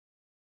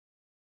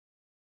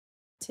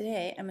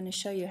Today I'm going to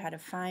show you how to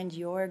find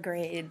your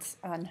grades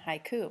on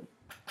Haiku.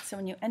 So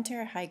when you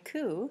enter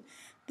Haiku,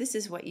 this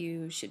is what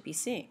you should be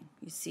seeing.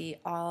 You see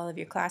all of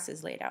your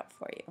classes laid out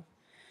for you.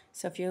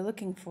 So if you're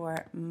looking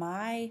for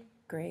my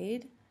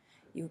grade,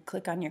 you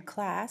click on your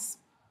class,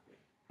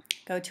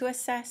 go to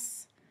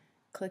Assess,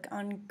 click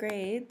on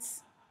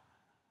Grades,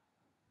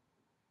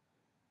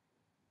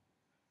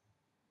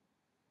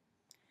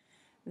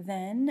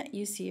 then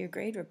you see your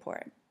grade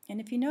report.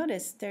 And if you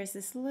notice, there's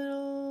this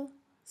little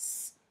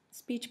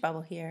speech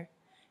bubble here.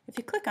 If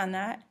you click on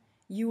that,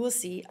 you will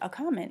see a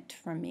comment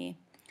from me.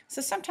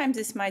 So sometimes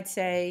this might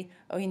say,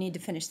 oh, you need to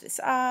finish this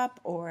up,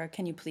 or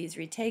can you please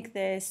retake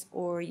this,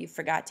 or you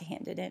forgot to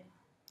hand it in.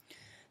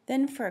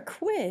 Then for a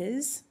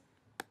quiz,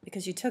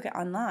 because you took it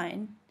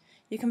online,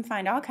 you can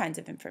find all kinds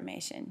of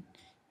information.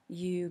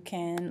 You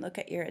can look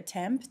at your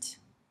attempt.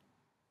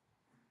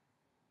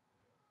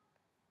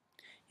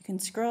 You can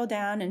scroll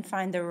down and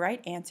find the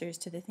right answers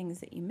to the things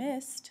that you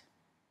missed.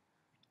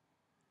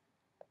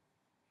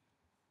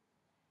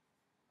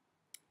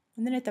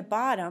 And then at the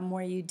bottom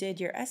where you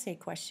did your essay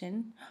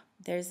question,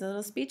 there's a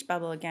little speech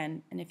bubble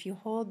again. And if you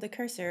hold the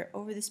cursor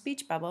over the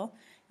speech bubble,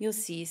 you'll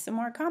see some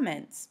more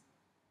comments.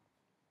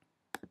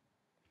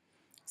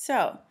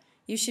 So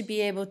you should be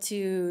able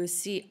to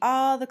see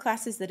all the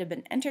classes that have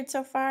been entered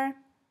so far,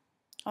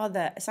 all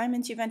the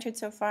assignments you've entered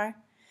so far,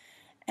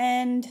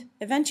 and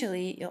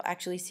eventually you'll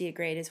actually see a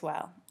grade as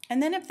well.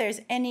 And then if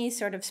there's any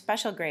sort of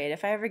special grade,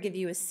 if I ever give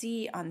you a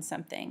C on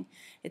something,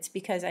 it's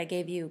because I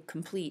gave you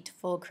complete,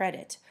 full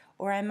credit.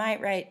 Or I might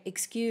write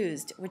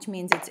excused, which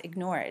means it's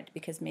ignored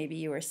because maybe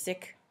you were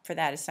sick for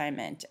that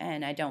assignment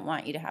and I don't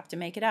want you to have to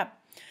make it up.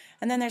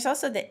 And then there's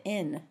also the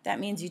in. That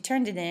means you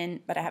turned it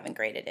in, but I haven't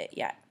graded it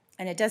yet.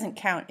 And it doesn't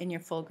count in your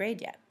full grade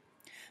yet.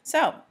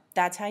 So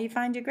that's how you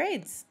find your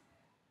grades.